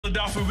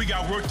Philadelphia, we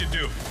got work to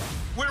do.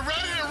 We're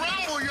ready to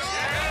rumble, y'all.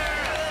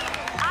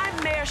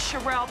 I'm Mayor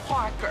Sherelle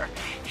Parker,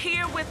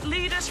 here with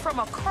leaders from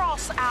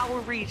across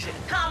our region.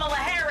 Kamala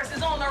Harris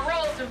is on the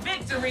road to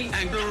victory.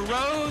 And the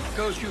road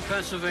goes through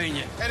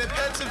Pennsylvania. And in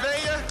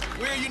Pennsylvania,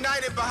 we're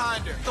united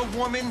behind her. The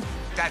woman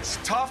that's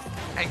tough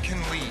and can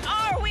lead.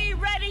 Are we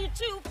ready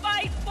to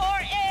fight for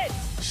it?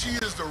 She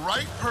is the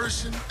right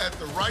person at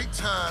the right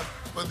time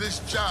for this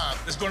job.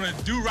 It's gonna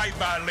do right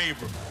by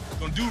labor. It's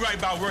gonna do right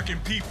by working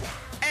people.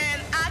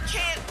 And I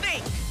can't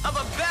think of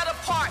a better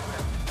partner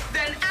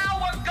than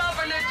our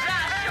Governor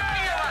Josh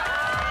Shapiro.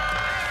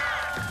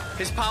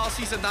 His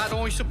policies have not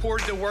only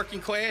supported the working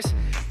class,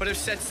 but have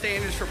set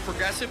standards for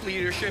progressive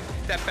leadership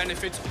that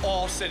benefits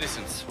all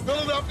citizens.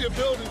 Philadelphia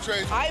building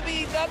trades.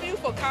 IBEW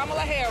for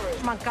Kamala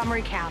Harris.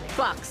 Montgomery County.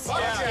 Bucks.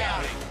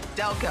 County.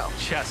 Delco.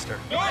 Chester.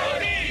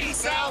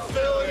 Northeast, South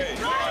Philly,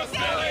 North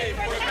Philly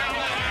for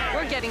Kamala Harris.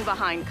 We're getting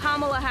behind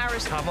Kamala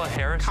Harris. Kamala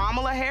Harris.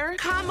 Kamala Harris?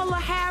 Kamala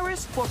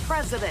Harris for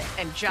president.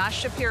 And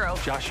Josh Shapiro.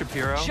 Josh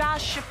Shapiro.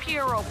 Josh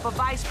Shapiro for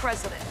vice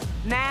president.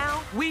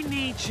 Now, we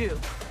need you.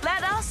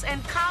 Let us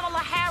and Kamala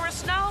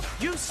Harris know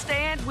you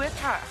stand with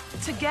her.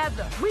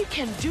 Together, we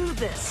can do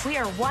this. We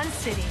are one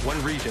city.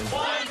 One region.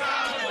 One